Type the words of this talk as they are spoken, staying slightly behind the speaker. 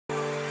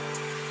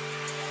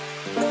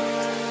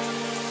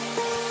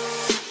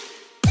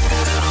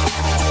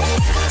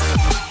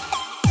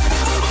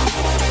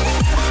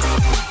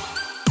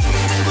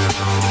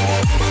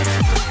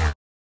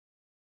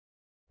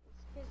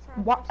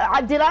What?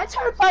 Did I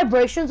turn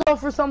vibrations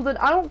off or something?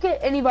 I don't get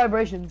any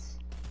vibrations.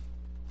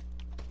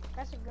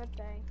 That's a good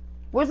thing.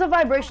 Where's the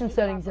vibration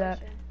settings at?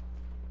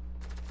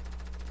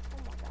 Oh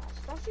my gosh.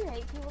 Don't you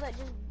hate people that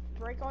just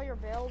break all your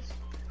builds?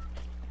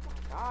 Oh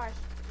my gosh.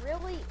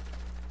 Really?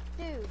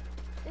 Dude,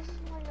 this is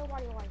why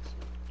nobody likes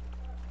you.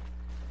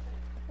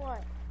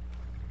 What?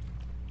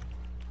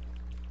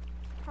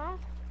 Huh?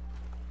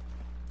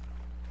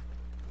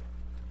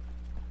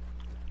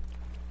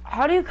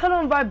 How do you cut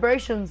on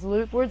vibrations,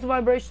 Luke? Where's the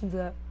vibrations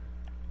at?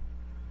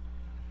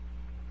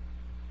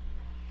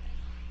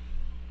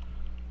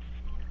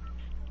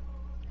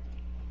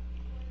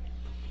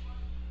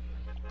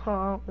 Huh,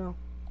 I don't know.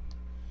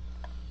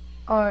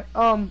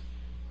 Alright,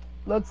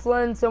 let's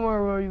land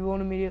somewhere where you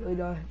won't immediately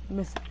die.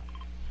 Miss.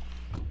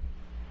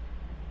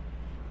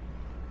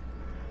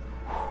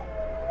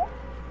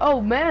 Oh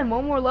man,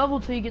 one more level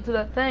till you get to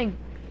that thing.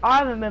 I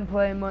haven't been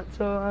playing much,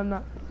 so I'm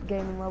not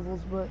gaining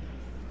levels, but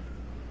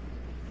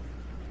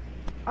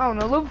I don't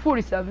know, level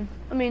 47.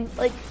 I mean,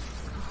 like,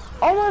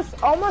 almost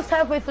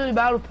halfway through the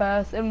battle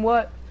pass, and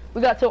what?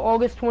 We got till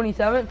August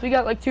 27th. We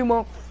got like 2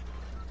 months.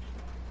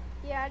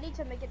 Yeah, I need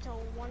to make it to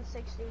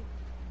 160.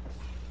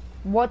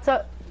 What's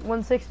at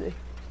 160?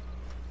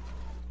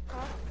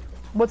 Huh?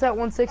 What's at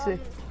 160?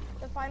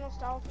 The final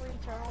style for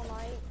Eternal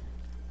Night.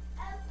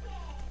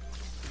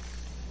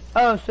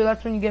 Oh, so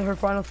that's when you get her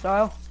final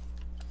style?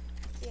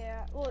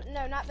 Yeah, well,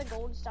 no, not the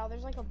gold style.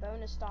 There's like a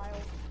bonus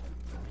style.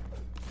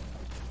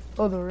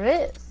 Oh, there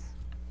is?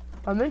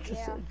 I'm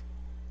interested.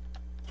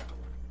 Yeah.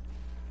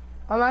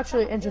 I'm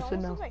actually interested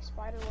now. It looks like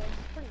Spiderweb.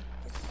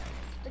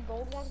 The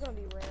gold one's gonna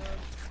be rare.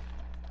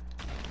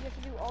 You have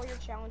to do all your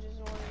challenges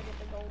in order to get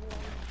the gold one.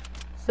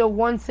 So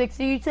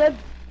 160 you said?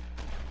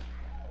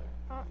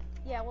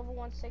 Yeah, level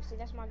 160,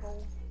 that's my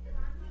goal.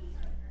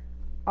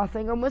 I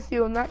think I'm with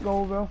you on that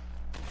goal, bro.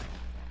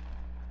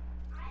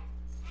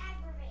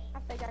 I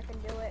think I can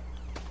do it.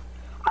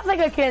 I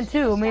think I can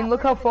too. I mean,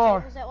 look how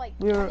far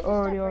we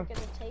already are. The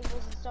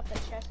tables and stuff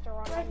that chests are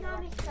on.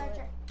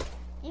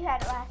 You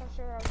had it last. I'm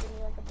sure I'll give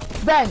you like a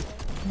bonus. Bang!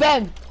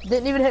 Bang!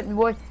 Didn't even hit me,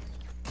 boy.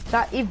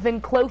 Not even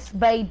close,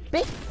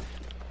 baby.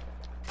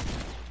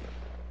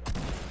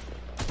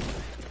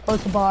 Oh,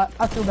 it's a bot.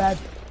 I feel bad.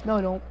 No,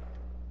 I don't.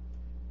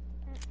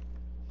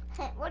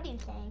 What are you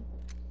saying?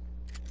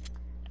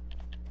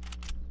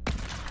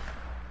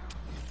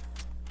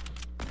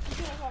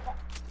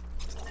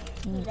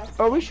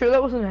 Are we sure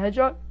that wasn't a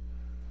headshot?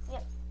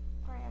 Yep,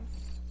 I am.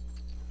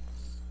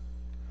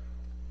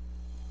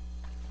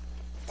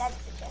 That's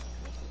the best.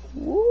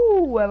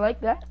 Ooh, I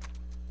like that.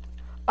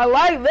 I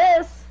like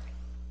this.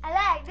 I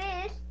like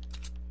this.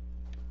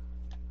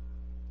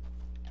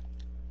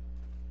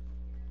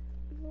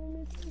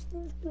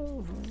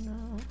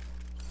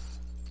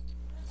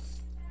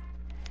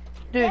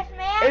 Dude, Yes,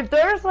 ma'am? if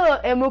there's an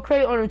ammo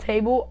crate on a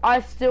table, I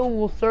still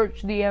will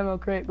search the ammo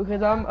crate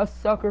because I'm a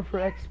sucker for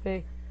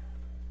XP.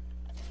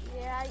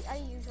 Yeah, I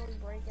usually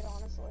break it,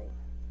 honestly.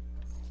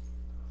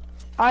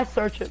 I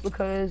search it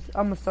because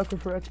I'm a sucker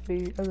for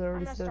XP, as I I'm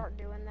already gonna said. start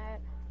doing that.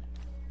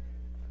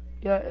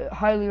 Yeah, I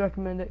highly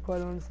recommend it,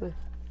 quite honestly.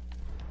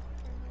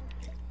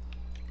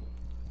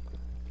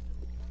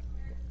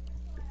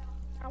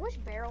 I wish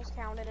barrels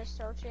counted as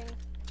searching.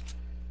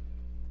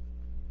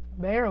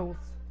 Barrels.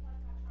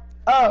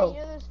 Oh. You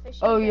know those fishing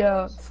Oh yeah,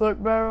 barrels?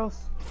 slurp barrels.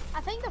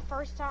 I think the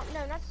first time,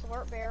 no, not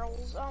slurp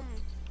barrels.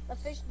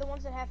 The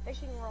ones that have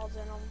fishing rods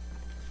in them.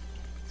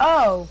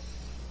 Oh.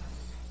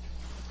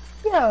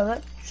 Yeah,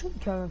 that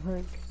should count, I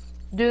think.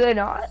 Do they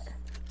not?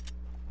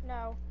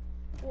 No.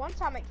 One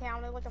time it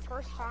counted, like the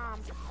first time.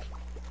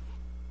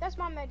 That's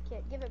my med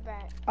kit. Give it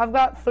back. I've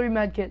got 3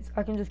 med kits.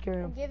 I can just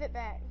carry them. Give it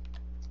back.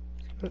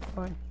 It's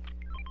fine.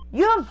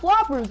 You have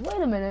floppers.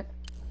 Wait a minute.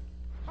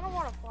 I don't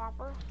want a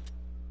flopper.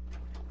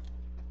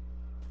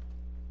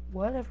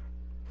 Whatever.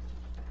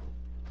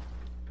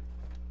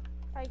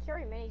 I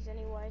carry minis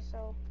anyway,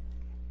 so.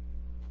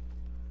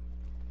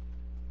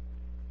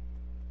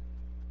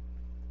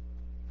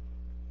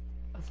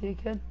 I see you,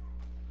 kid.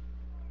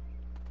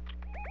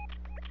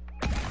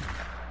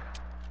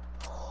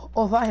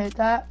 Oh, if I hit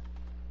that.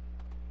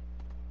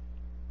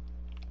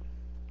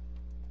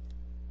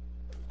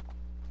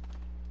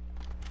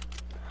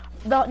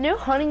 The new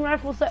hunting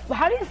rifle set.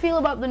 How do you feel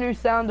about the new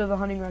sound of the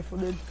hunting rifle,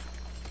 dude?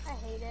 I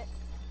hate it.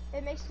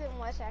 It makes it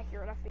less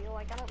accurate, I feel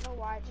like. I don't know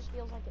why, it just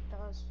feels like it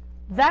does.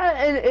 That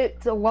and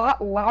it's a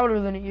lot louder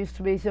than it used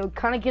to be, so it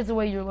kind of gives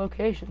away your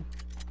location.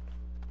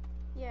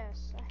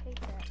 Yes, I hate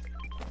that.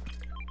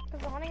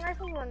 Because the hunting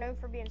rifles were known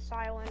for being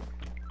silent.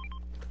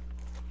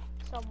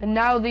 And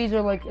now these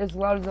are like as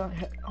loud as a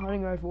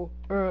hunting rifle,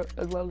 or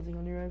as loud as a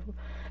hunting rifle,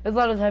 as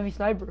loud as a heavy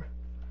sniper.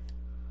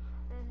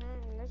 And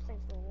those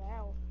things are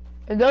loud.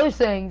 And those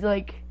things,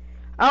 like,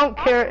 I don't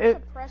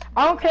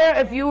care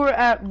if you were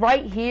at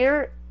right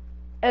here,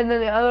 and then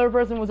the other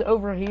person was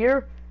over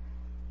here,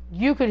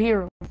 you could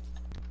hear them.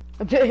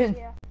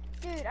 Yeah.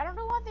 Dude, I don't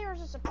know why there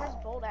was a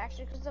suppressed bolt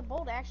action, because the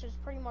bolt action is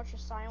pretty much a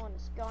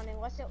silenced gun,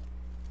 unless it,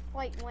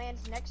 like,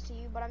 lands next to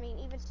you. But I mean,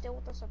 even still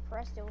with the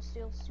suppressed, it was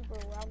still super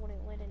loud when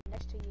it landed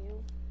next to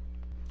you.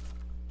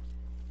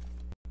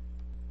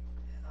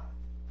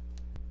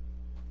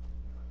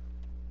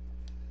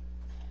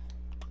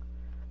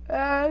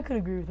 I could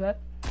agree with that.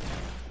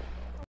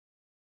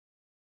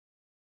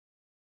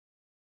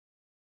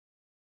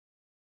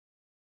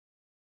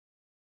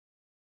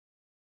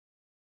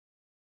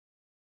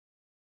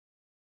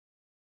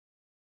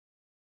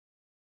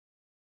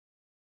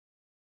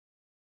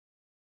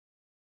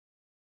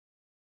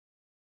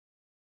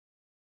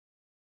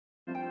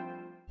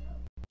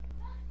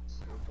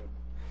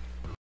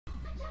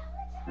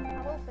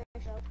 I will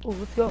finish up. Oh,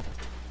 let's go.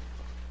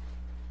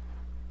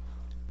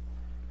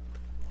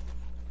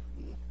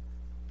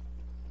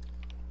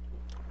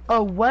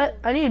 Oh, what?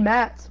 I need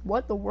mats.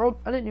 What the world?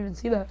 I didn't even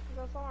see that.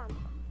 Go farm.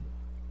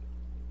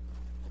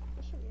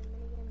 This should be a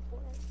minigame in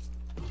Fortnite.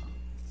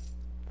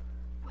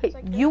 Wait,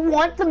 like you this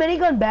want the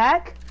minigun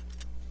back?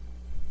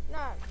 No.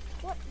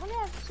 What? When did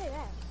I have to say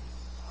that?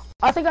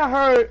 I think I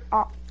heard,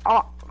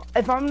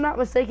 if I'm not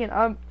mistaken,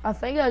 I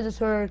think I just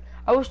heard,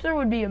 I wish there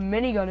would be a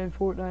minigun in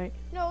Fortnite.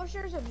 No, I wish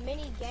there was a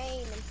mini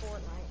game in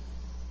Fortnite.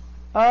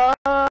 Oh.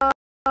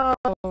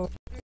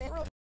 They don't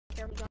really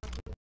care if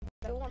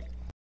they want-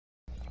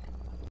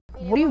 I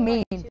What do you it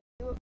mean? wants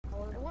two of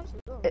color. It wants two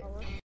of It-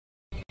 color.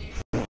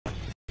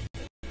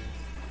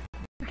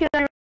 You can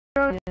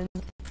run in.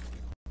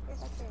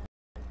 Yes, I can.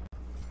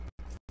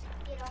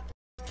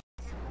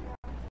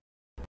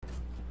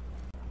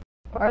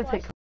 I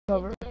take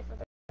cover. Did it for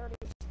 30.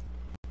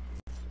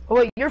 Oh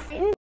wait, you're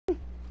feeding?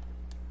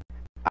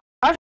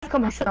 I just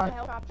come It was a outside.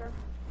 helicopter.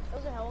 It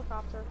was a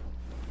helicopter.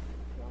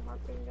 No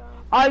marking gun.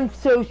 I'm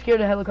so scared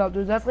of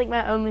helicopters. That's like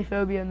my only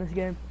phobia in this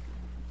game.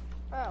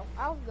 Oh,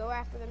 I'll go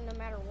after them no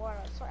matter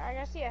what. So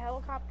I see a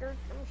helicopter.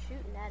 I'm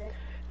shooting at it.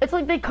 It's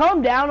like they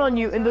come down on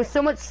you and there's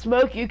so much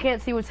smoke you can't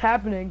see what's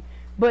happening.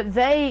 But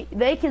they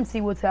can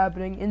see what's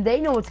happening and they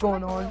know what's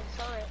going on.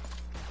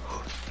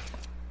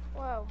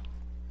 Whoa.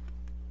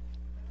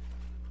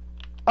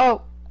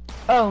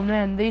 Oh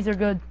man, these are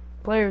good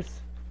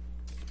players.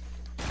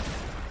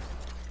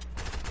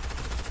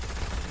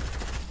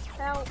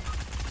 Help.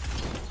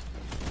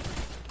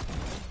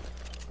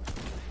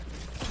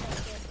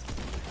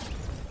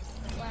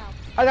 Wow.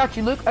 I got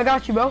you, Luke. I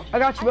got you, bro. I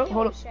got you, bro. I feel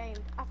Hold up. ashamed.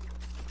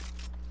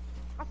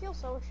 I feel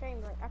so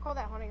ashamed. Right? I call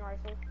that hunting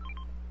rifle.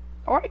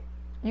 Alright,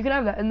 you can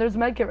have that. And there's a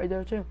med kit right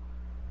there too.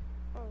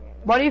 Oh, yeah.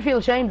 Why do you feel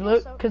ashamed, I feel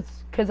Luke? so-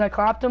 Cause I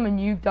clapped him and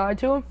you died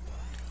to him?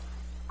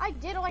 I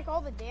did like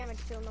all the damage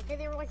to them. Okay,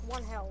 they were like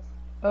 1 health.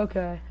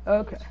 Okay.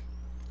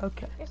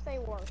 Yes, they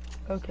were.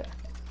 Okay.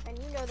 And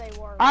you know they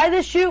were. I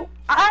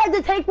had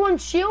to take one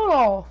shield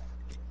off.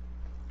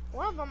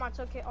 One of them I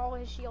took all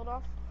his shield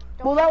off.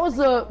 Don't Well, that you was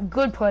think a so?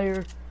 good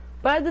player.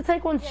 But I had to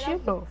take one Yeah, that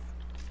shield was- off.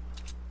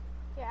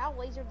 Yeah, I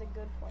lasered the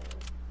good player.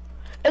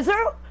 Is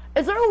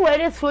there a way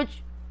to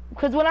switch?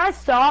 Because when I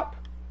stop,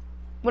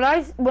 when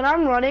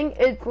I'm running,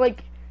 it's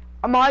like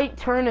my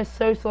turn is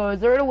so slow. Is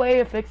there a way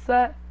to fix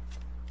that?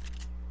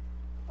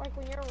 Like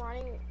when you're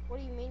running, what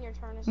do you mean your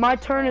turn is My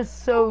so turn slow? is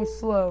so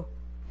slow.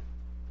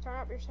 Turn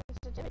up your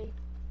sensitivity.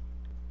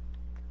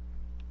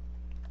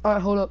 All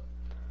right, hold up.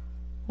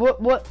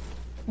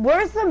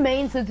 Where's the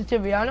main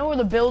sensitivity? I know where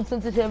the build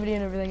sensitivity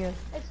and everything is.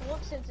 It's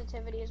look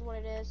sensitivity is what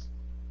it is.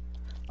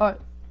 All right,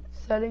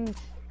 settings.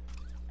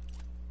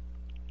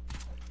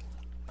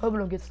 Hope I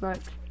don't get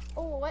sniped.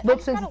 Oh, what? Look I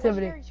just got a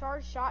sensitivity. legendary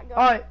charged shotgun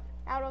All right,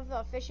 out of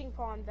the fishing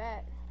pond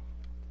bet.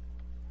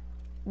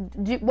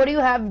 what do you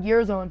have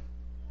yours on?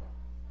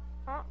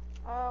 Huh?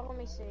 Let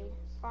me see.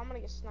 Oh, I'm gonna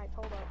get sniped.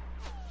 Hold up.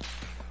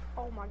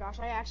 Oh my gosh,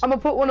 I actually. I'm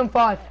gonna put one on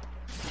 5.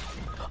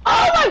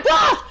 Oh my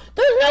gosh!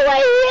 There's no way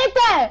he hit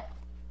that!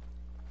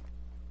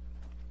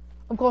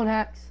 I'm calling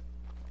hacks.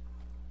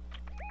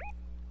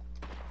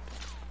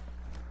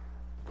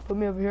 Put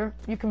me over here.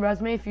 You can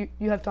res me if you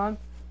have time.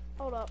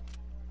 Hold up.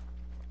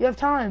 You have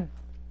time.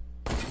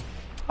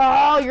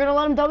 Oh, you're gonna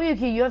let him W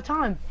key. You have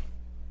time.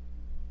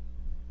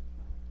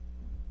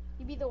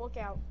 You be the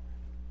lookout.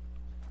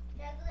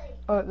 Dudley,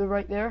 Oh, they're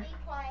right there. be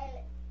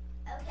quiet,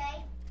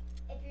 okay?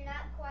 If you're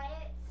not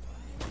quiet,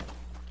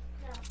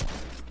 no.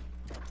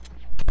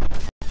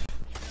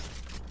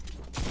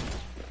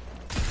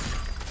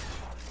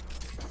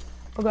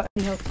 Oh god,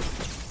 any help.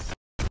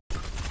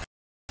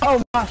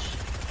 Oh gosh.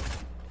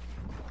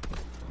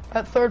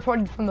 That third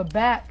party from the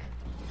back.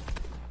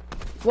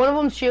 One of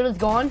them's shield is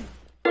gone.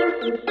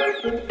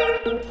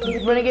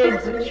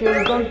 Renegade's shield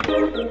is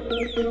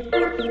gone.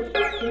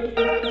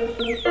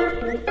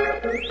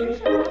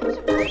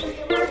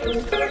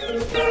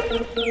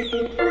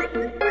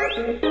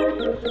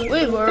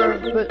 We were,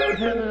 but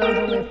apparently that was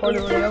only a part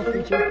of the Royale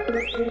feature.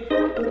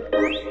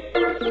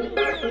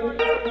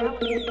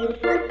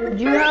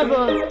 Do you have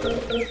a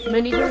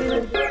mini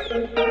tournament?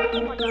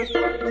 Oh my gosh.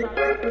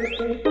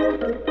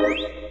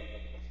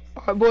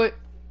 Alright, boy.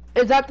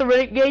 Is that the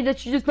Renegade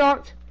that you just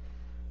knocked?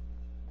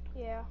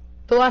 Yeah,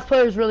 The last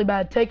player is really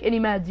bad. Take any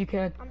meds you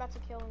can. I'm about to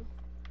kill him.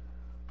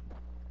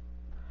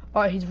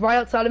 Alright, he's right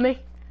outside of me.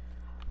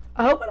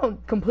 I hope I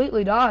don't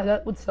completely die.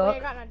 That would Wait, I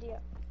suck. got an idea.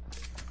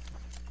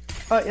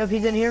 Alright, yep,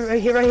 he's in here,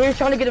 right here,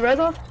 trying to get the res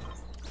off.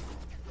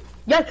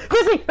 Yes,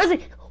 Grizzly! That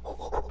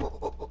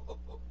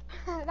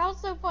was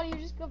so funny. You're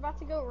just about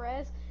to go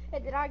res,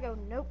 And then I go,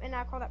 nope, and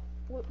I call that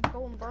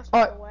golden burst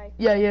Alright. away.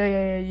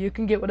 Yeah. You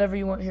can get whatever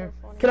you want That's here.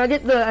 so funny. Can I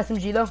get the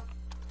SMG though?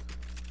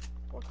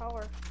 What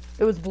color?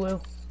 It was blue.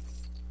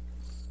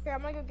 Here,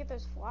 I'm gonna go get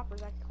those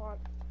floppers I caught.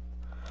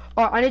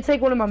 Alright, I need to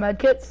take one of my med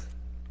kits.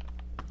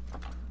 Oh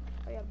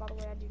yeah, by the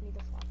way, I do need the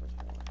floppers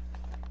for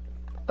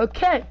that.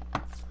 Okay.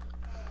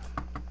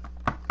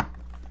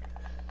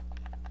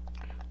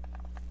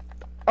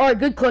 Alright,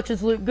 good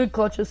clutches, Luke. Good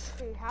clutches.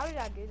 Dude, how did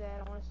I do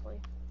that, honestly?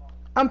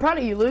 I'm proud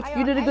of you, Luke.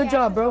 You did a good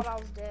job, bro. I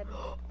was dead.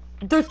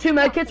 There's 2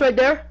 med kits right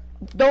there.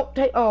 Don't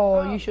take. Oh,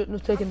 Oh, you shouldn't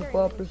have taken the I'm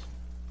carrying floppers.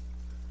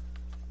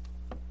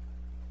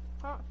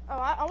 Huh? Oh,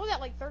 I was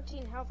at like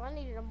 13 health. I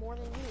needed them more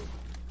than you.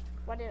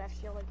 Why did I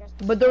feel like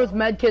I... But there was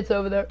med kits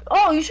over there.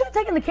 Oh, you should have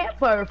taken the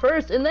campfire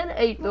first and then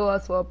ate the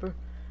last flopper.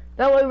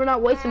 That way we're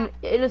not wasting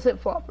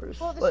innocent floppers.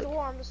 Well, the Like,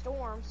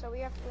 storm. So we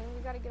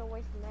gotta get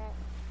away from that.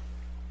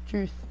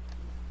 truth.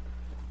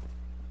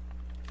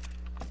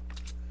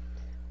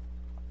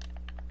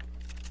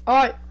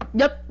 Alright,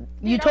 yep.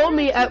 You Dude, I told wanna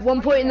me keep at one point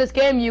in playing this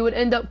game you would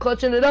end up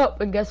clutching it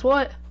up, and guess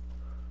what?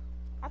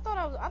 I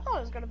thought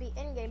it was gonna be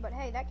in game, but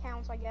hey, that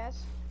counts, I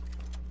guess.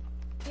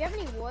 Do you have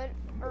any wood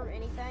or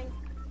anything?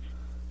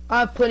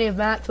 I have plenty of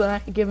mats, but I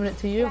ain't giving it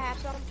to Can you. I have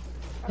some?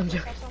 I'm Okay,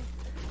 joking. have some?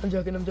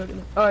 I'm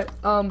joking. Alright,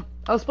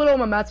 I'll split all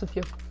my mats with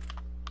you.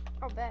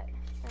 I'll bet.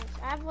 Thanks.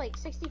 I have like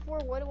 64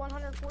 wood,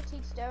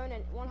 114 stone,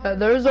 and 100. Yeah,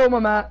 there's all my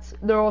mats.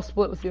 They're all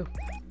split with you.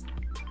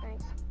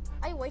 Thanks.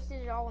 I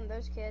wasted it all on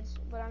those kids,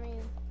 but I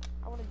mean,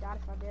 I would have died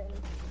if I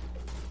didn't.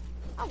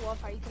 I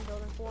love how you can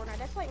build in Fortnite.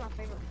 That's like my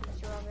favorite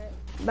feature of it.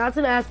 That's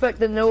an aspect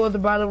that no other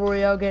Battle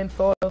Royale game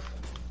thought of.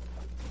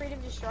 Freedom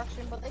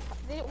destruction, but they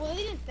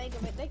didn't think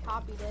of it. They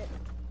copied it.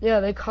 Yeah,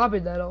 they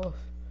copied that off.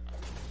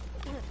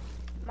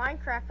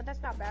 Minecraft, but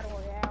that's not Battle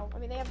Royale. I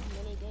mean, they have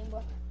a mini game,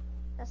 but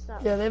that's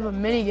not. Yeah, they have a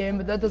mini game,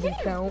 but that You doesn't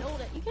can't even count.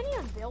 build it. You can't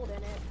even build in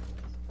it.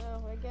 So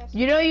I guess.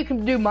 You know you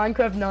can do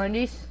Minecraft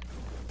 90s?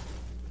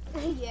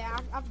 Yeah,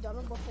 I've done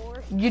it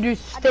before. You do I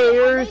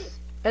stairs,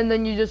 and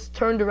then you just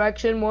turn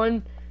direction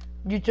one.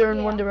 You turn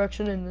Yeah. one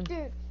direction, and then...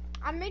 Dude,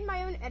 I made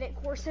my own edit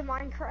course in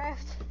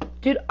Minecraft.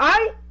 Dude,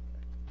 I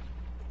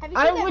Have you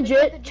seen that video of the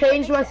legit dude that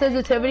changed my makes the edit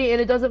sensitivity, and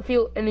it doesn't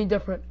feel any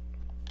different.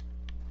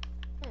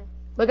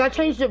 Like, I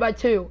changed it by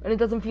 2, and it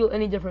doesn't feel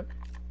any different. course?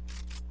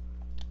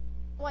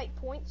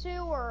 Like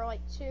 0.2 or like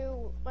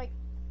 2, like,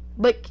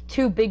 Like,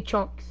 2 big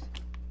chunks.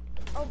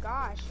 oh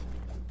gosh.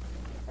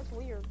 That's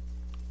weird.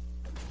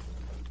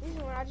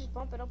 Usually when I just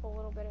bump it up a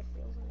little bit, it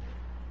feels like.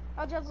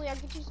 Oh, Judley, I'll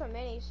get you some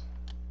minis.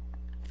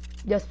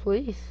 Yes,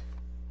 please.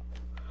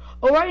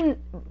 Oh, right,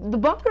 the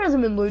bunker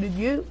hasn't been looted.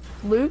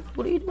 Loot?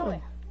 What are you Oh,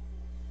 doing?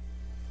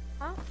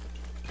 yeah. Huh?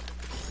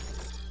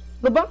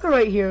 The bunker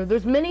right here.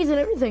 There's minis and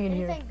everything in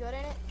here. Anything good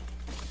in it?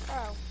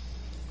 Oh.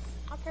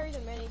 I'll carry the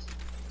minis.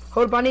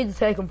 Hold up, I need to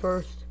take them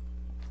first.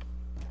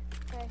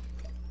 Okay.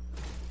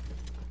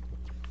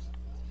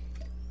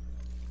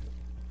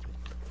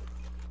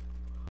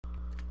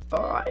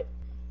 Alright.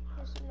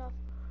 That's enough.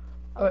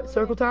 Alright, look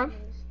circle at the time?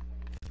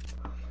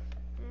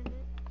 minis. Mhm.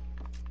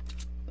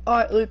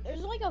 Alright, Luke.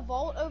 There's like a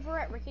vault over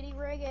at Rickety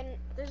Rig, and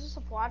there's a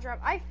supply drop.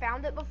 I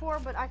found it before,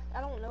 but I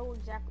don't know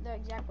the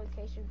exact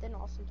location. Then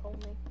Austin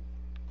told me.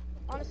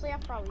 Honestly, I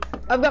probably should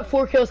I've got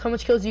 4 kills. How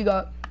much kills you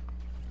got?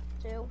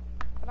 2,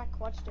 but I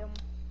clutched him.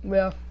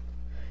 Yeah.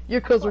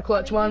 Your kills were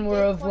clutch. Mine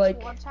were of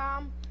like... One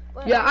time,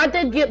 but Yeah, I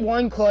didn't did get really-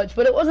 1 clutch,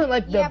 but it wasn't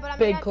like the Yeah, but I mean,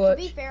 big to clutch.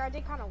 be fair, I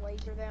did kind of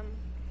laser them.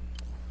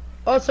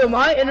 Also,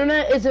 my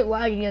internet isn't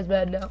lagging as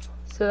bad now,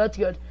 so that's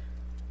good.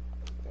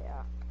 Yeah.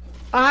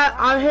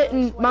 I'm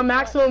hitting... That's My way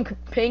maximum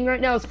ping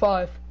right now is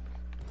 5.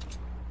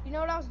 You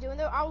know what I was doing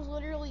though? I was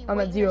literally I'm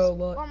at waiting 0 a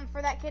lot.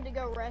 for that kid to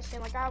go rest,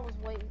 and like I was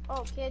waiting.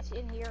 Oh, kids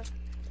in here.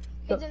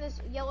 Kids in this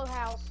yellow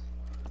house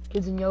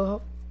Kids in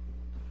yellow.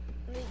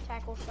 in the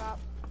tackle shop.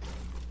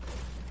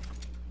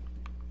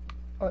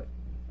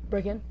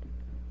 Break in.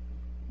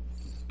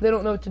 They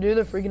don't know what to do.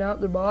 They're freaking out.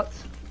 They're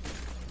bots.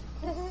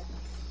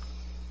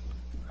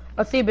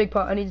 I see a big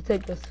pot. I need to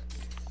take this.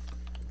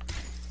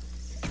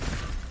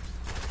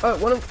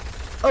 Alright,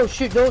 oh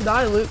shoot, don't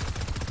die, Luke.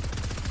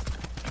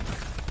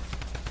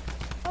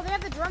 Oh, they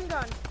have the drum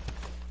gun.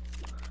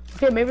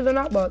 Okay, maybe they're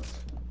not bots.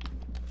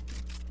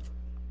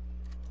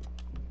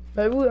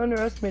 Maybe we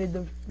underestimated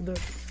the...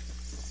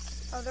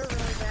 Oh, they're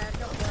really bad.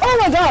 Don't worry. Oh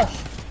my gosh!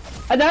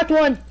 I knocked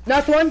one!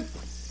 Knocked one!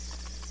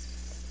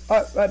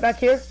 Alright, right back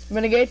here.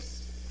 Renegade.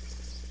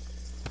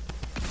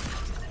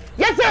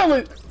 Yes, sir,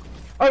 Luke!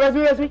 Alright,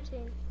 res me.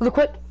 Real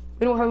quick.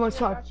 We don't have much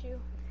time. Got you.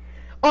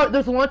 Alright,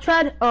 there's a launch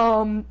pad.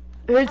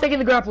 Who's taking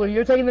the grappler?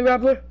 You're taking the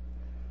grappler?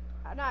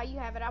 Nah, you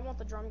have it. I want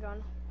the drum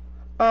gun.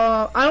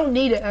 I don't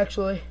need it,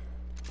 actually.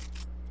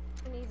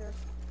 Me neither.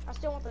 I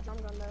still want the drum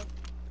gun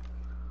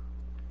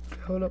though.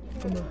 Hold up. You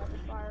I'm can go gonna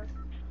rapid fire.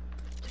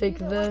 take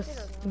You either like this, it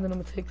or not. and then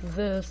I'm gonna take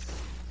this.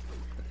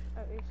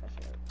 Oh, oops,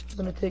 I should've. I'm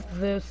gonna take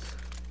this.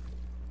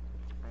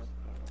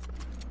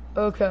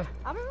 Okay.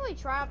 I haven't really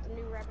tried out the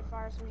new rapid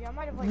fire SMG. I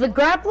might have like. The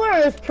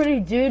grappler is pretty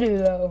doo-doo,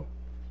 though.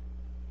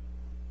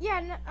 Yeah,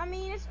 no, I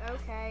mean, it's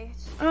okay.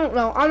 I don't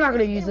know. I'm not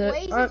gonna use it. In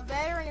ways it's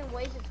better, and in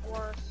ways it's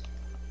worse.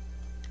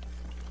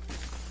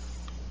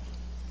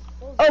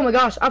 Oh my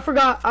gosh, I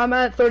forgot. I'm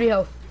at 30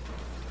 health.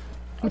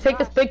 I'm gonna take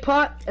this gosh. big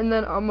pot, and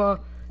then I'm gonna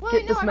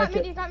get this I med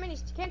kit. got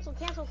minis.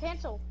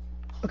 Cancel.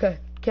 Okay,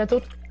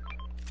 canceled.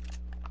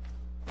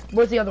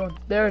 Where's the other one?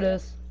 There it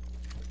is.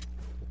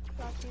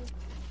 Got you.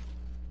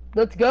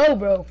 Let's go,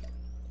 bro.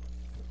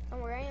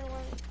 Don't worry, I ain't letting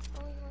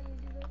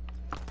you do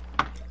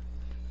that.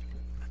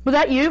 Was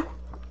that you?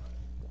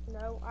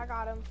 No, I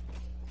got him.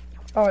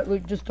 Alright,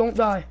 Luke, just don't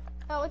die.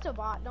 Oh, it's a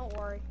bot. Don't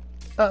worry.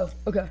 Oh,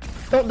 okay.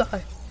 Don't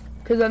die.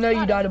 Because I know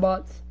you die to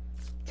bots.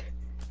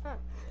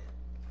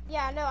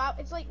 Yeah, no,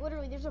 it's like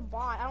literally there's a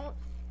bot. I don't,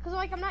 cause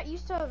like I'm not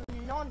used to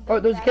non.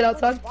 Alright, there's a kid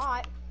outside.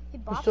 Bot. He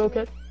You're boxed still me.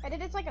 okay? And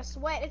then it's like a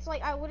sweat. It's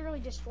like I literally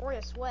destroy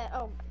a sweat.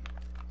 Oh.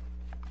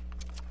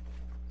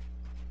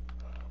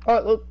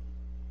 Alright, look.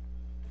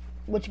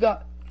 What you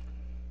got?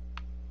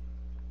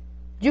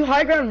 Did you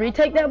high ground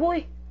retake that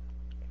boy?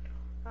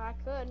 I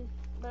could,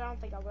 but I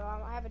don't think I will.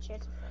 I have a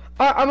chance.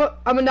 Alright,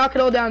 I'm gonna knock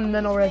it all down and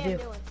then I'll res you.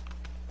 Doing?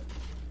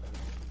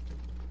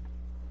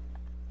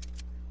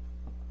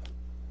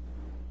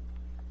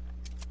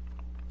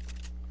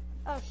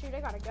 Oh shoot, I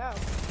gotta go.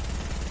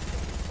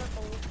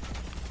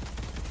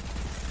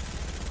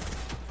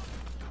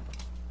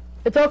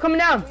 It's all coming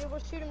down. Are we able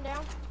to shoot him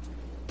down?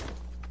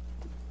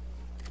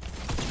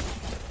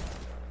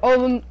 All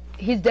of them,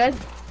 he's dead.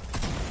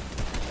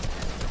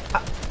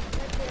 Right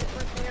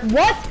there.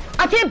 What?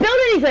 I can't build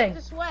anything.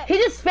 It's a sweat. He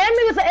just spammed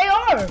me with the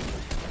AR. It's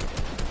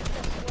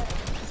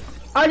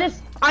a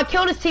sweat. I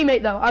killed his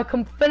teammate though. I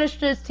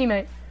finished his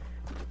teammate.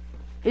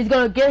 He's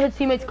gonna get his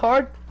teammate's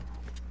card.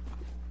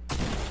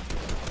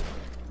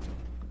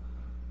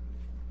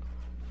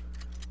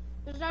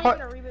 There's not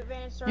even a reboot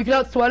advantage. You can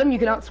outsweat him. You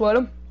can outsweat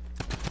him.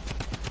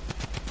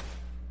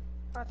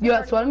 You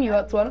outsweat him. You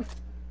outsweat him.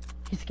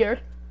 He's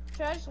scared.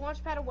 Should I just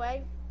launch pad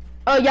away?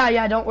 Oh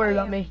yeah. Don't worry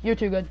about me. You're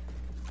too good.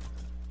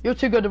 You're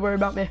too good to worry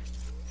about me.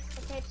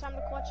 Okay, it's time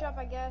to clutch up,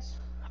 I guess.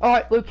 All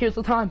right, Luke. Here's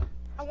the time.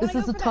 This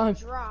is the time.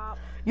 Drop.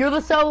 You're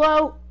the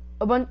solo.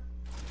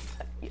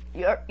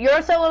 You're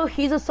a solo.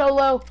 He's a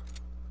solo.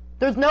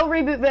 There's no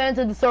reboot vans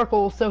in the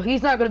circle, so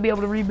he's not gonna be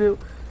able to reboot.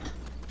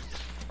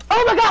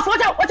 Oh my gosh!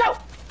 Watch out! Watch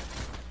out!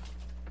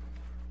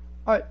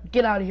 All right,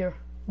 get out of here.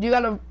 Do you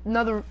got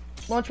another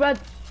launch pad?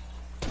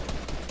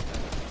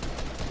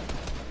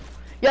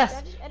 Yes. Did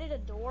I just edit a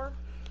door?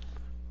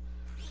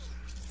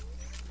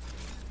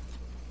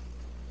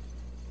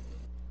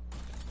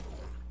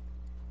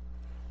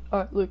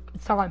 Alright, Luke,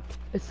 it's time.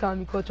 It's time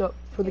you clutch up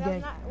for the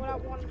game. That's not what I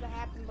wanted to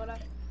happen,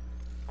 but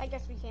I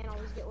guess we can't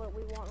always get what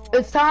we want in life.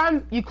 It's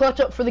time you clutch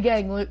up for the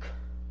gang, Luke.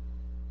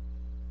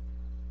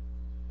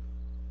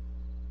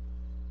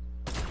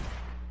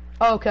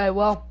 Okay,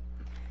 well,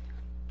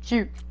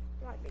 shoot.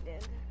 Might be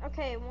dead.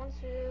 Okay, 1,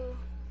 2.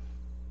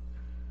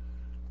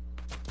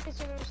 Okay,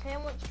 so there's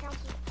him, which counts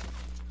as...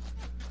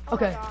 Oh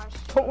Okay, my gosh,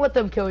 don't let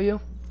them kill you.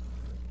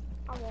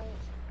 I won't.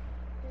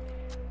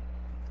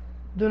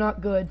 They're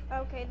not good.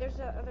 Okay, there's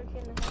the other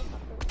kid in the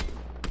helicopter.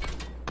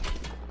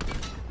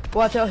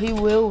 Watch out, he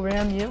will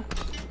ram you.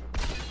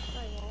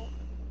 No, he won't.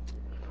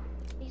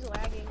 He's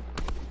lagging.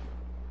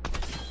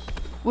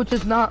 Which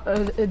is not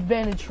an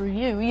advantage for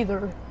you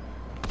either.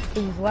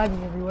 He's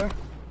lagging everywhere.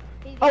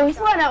 Oh, he's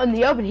flying out in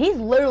the open. He's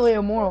literally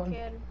a moron.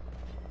 Kid.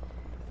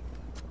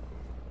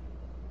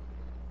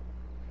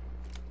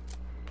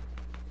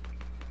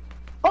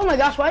 Oh my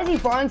gosh, why is he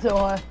flying so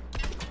high?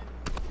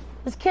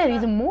 This kid,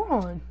 he's a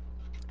moron.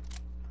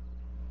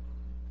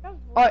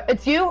 Alright,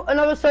 it's you,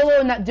 another solo,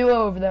 and that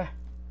duo over there.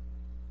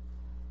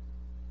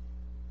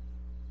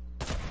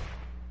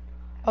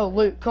 Oh,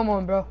 Luke, come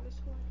on, bro.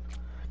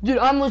 Dude,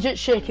 I'm legit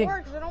shaking.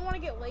 I don't want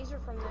to get laser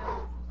from them.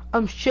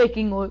 I'm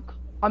shaking, Luke.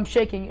 I'm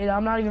shaking, and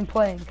I'm not even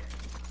playing.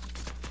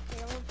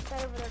 Okay, I'm gonna put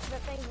that over there, because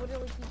that thing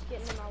literally keeps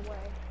getting in my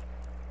way.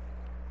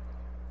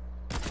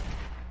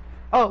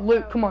 Oh,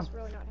 Luke, No, come on. it's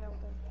really not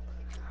helping.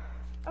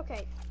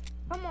 Okay,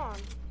 come on,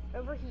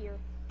 over here.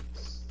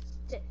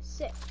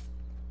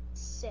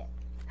 Sit.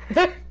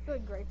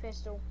 Good gray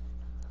pistol.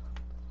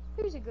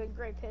 Who's a good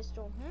gray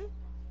pistol?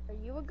 Are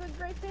you a good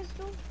gray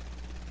pistol?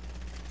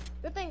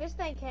 Good thing this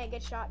thing can't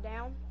get shot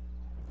down.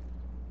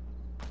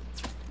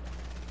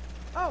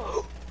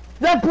 Oh.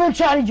 That bird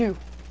shotted you.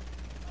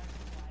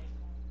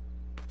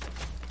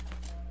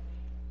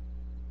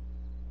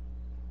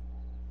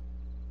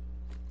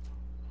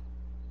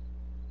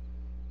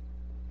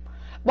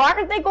 Why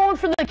aren't they going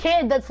for the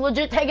kid that's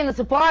legit taking the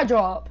supply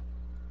drop?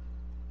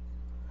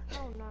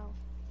 Oh no.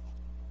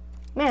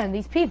 Man,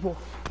 these people.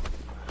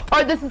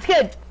 Alright, this is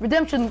kid.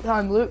 Redemption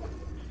time, Luke.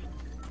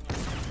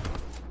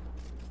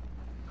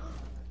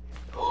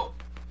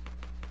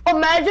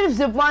 Imagine if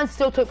Zipline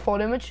still took fall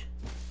damage.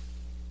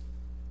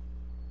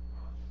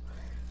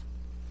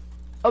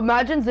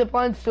 Imagine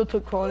Zipline still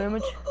took fall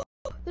damage.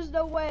 There's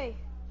no way.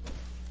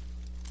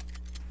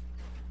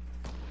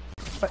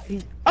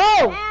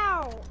 Oh!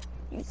 Ow!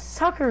 You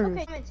suckers.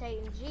 Okay,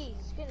 imitating. Jeez,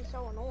 it's getting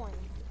so annoying.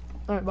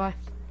 Alright, bye.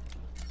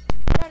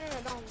 No,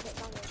 don't get.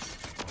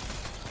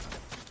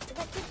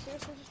 that kid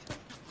seriously just trying?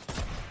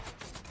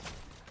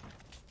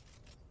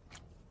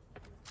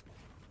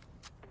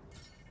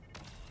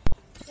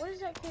 What is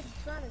that kid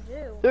trying to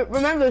do?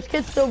 Remember, there's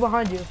kids still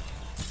behind you.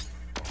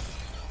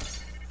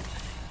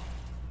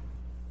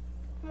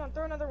 Come on,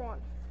 throw another one.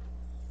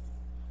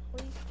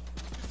 Please.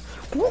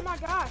 Oh my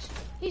gosh,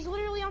 he's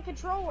literally on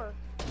controller.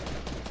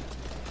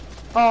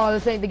 Oh,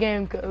 this ain't the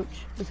game, coach.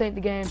 This ain't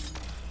the game.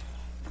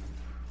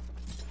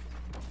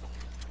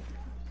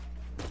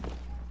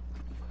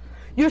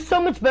 You're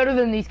so much better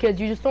than these kids.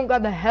 You just don't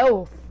got the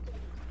health.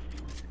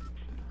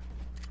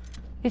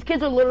 These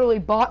kids are literally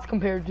bots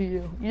compared to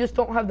you. You just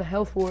don't have the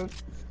health for it.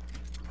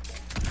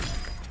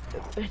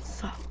 It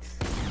sucks.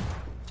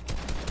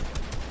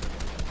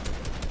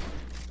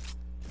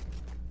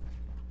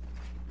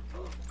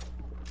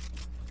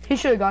 He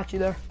should have got you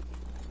there.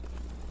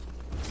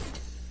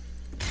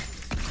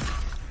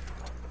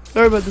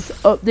 Sorry about this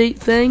update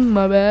thing,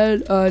 my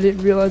bad. I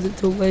didn't realize it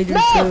till later,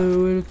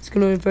 so it's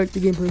gonna affect the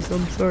gameplay, so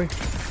I'm sorry.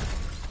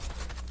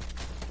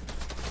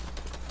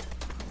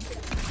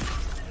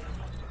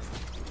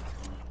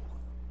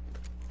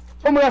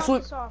 Oh my gosh,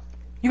 Luke.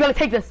 You gotta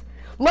take this.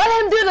 Let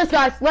him do this,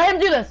 guys. Let him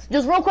do this.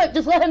 Just real quick,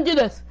 just let him do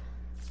this.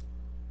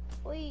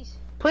 Please.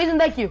 Please and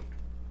thank you.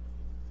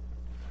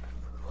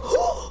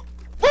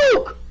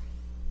 Luke!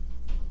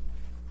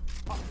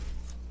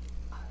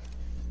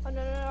 Oh,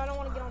 no, I don't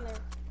want to get on there.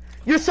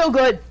 You're so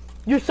good.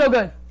 You're so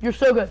good. You're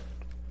so good.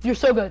 You're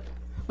so good.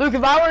 Luke,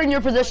 if I were in your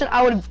position,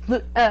 I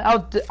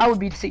would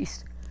be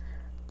deceased.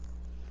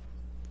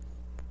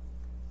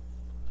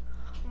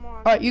 Come on.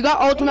 Alright, you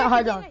got ultimate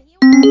high ground.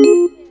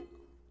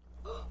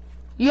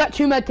 You got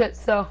 2 med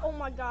kits, so. Oh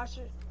my gosh.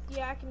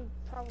 Yeah, I can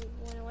probably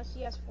win unless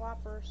he has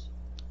floppers.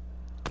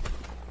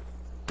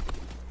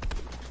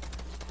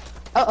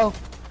 Uh-oh.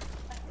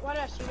 Why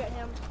did I shoot at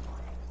him?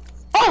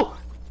 Oh!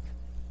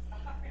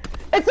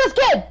 It's this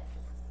kid!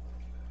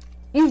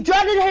 You've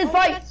dreaded his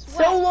fight that's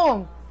so wet.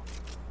 long.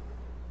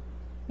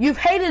 You've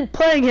hated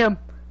playing him.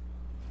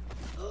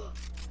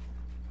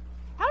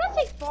 How did I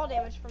take fall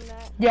damage from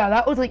that? Yeah,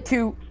 that was like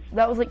 2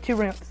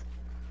 ramps.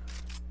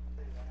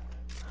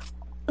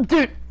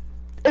 Dude,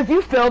 if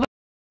you failed,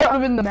 I've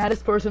been the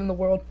maddest person in the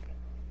world.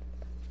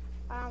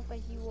 I don't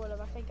think you would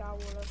have. I think I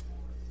would have.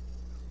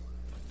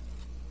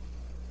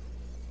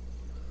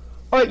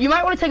 Alright, you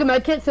might want to take a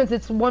med kit since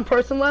it's 1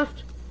 person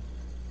left.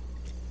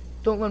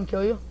 Don't let him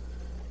kill you.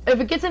 If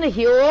it gets in a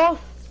heal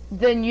off,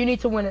 then you need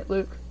to win it,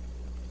 Luke.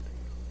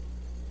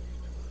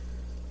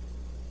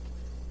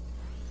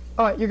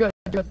 Alright, you're good.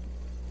 You're good.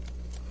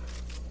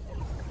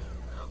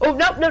 Oh, no.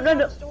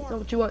 That's not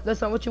what you want.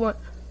 That's not what you want.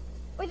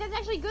 Wait, that's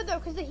actually good though,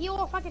 because the heal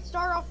off I could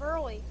start off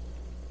early.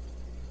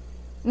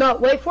 No,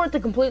 wait for it to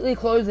completely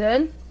close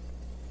in.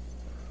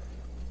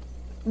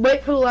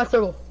 Wait for the last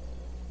circle.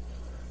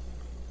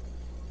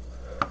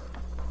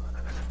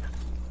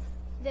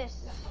 This.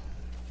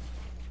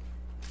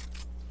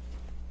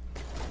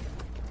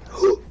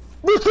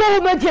 Let's go,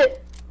 medkit!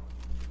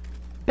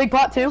 Big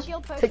pot too.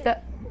 Shield potion. Take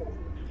that.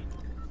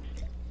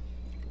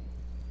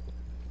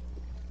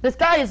 This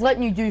guy is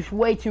letting you do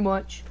way too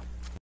much.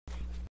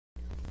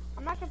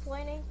 I'm not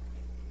complaining.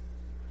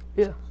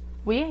 Yeah,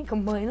 we ain't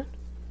complaining.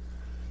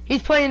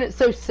 He's playing it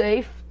so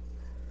safe.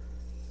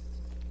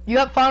 You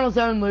got final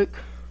zone, Luke.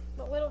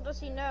 But little does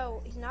he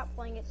know, he's not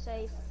playing it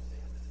safe.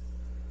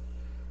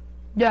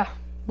 Yeah,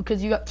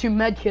 because you got 2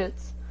 med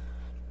kits.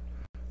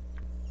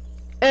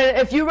 And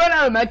if you run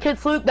out of med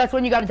kits, Luke, that's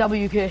when you got a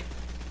WK.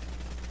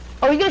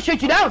 Oh, he's gonna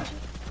shoot you down.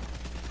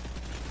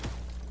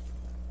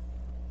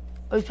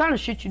 Oh, he's trying to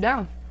shoot you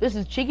down. This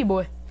is cheeky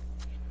boy.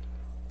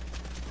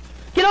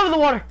 Get over the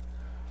water.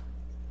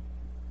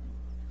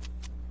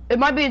 It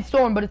might be in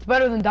storm, but it's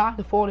better than dying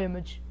to fall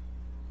damage.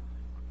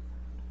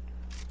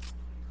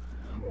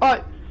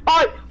 Alright,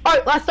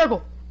 last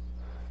circle.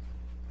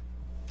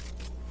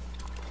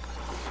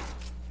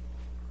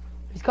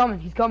 He's coming.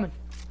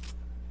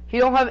 He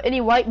don't have any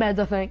white meds,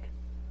 I think.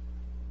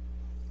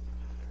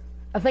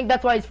 I think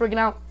that's why he's freaking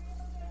out.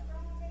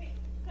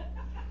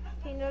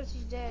 He knows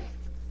he's dead.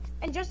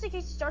 And just in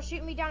case he starts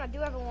shooting me down, I do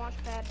have a launch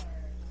pad.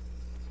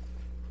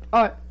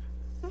 Alright.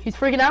 He's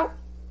freaking out.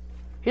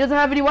 He doesn't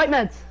have any white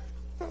meds.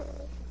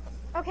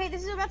 Okay,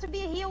 this is about to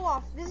be a heal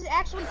off. This is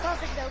actually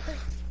perfect though, cause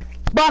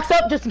Box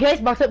up just in case.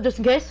 Box up just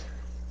in case.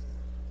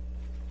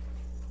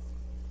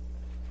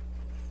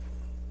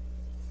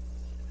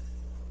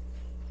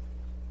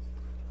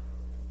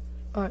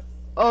 Alright.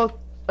 Oh,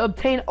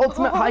 obtain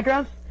ultimate high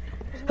ground.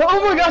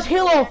 Oh my gosh,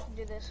 heal off.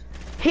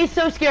 He's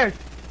so scared.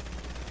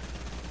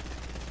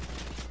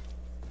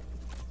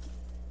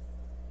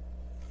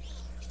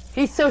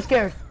 He's so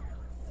scared.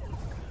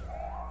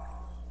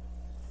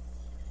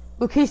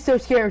 Look, he's so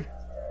scared.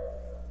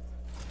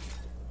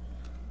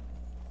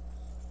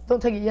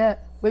 Don't take it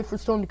yet. Wait for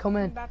Storm to come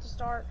in. I'm about to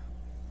start.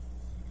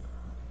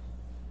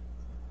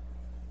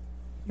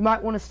 You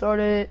might want to start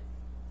it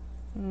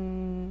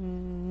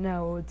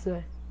now, I would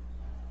say.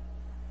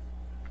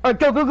 Alright,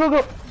 go.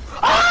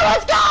 Oh,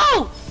 let's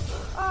go!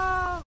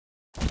 Out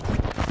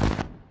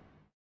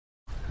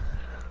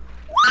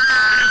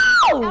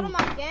of Wow!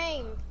 my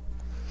game.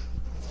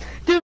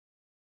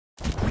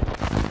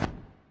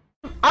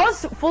 I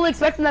was fully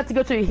expecting that to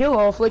go to a heal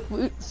off. Like,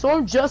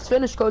 Storm just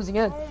finished closing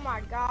in. Oh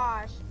my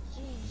gosh.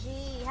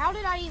 GG. How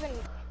did I even...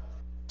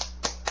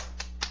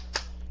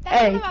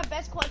 That's one of my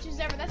best clutches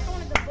ever. That's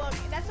going in the book.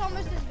 That's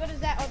almost as good as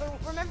that other...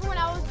 Remember when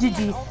I was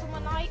playing Ultima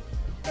Night?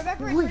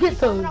 Remember We get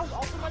those.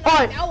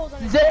 Alright,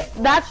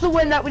 that's the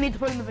win that we need to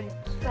put in the video.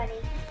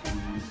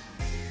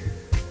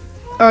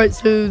 Alright,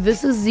 so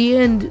this is the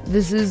end.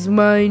 This is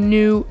my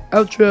new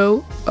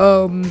outro.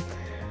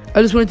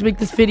 I just wanted to make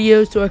this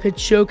video so I could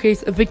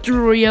showcase a Victory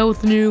Royale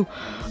with the new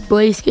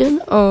Blaze skin.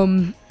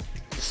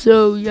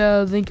 So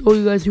yeah, thank all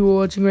you guys who are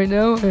watching right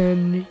now,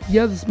 and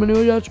yeah, this is my new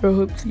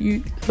outro.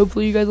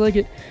 Hopefully you guys like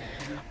it.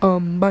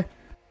 Bye.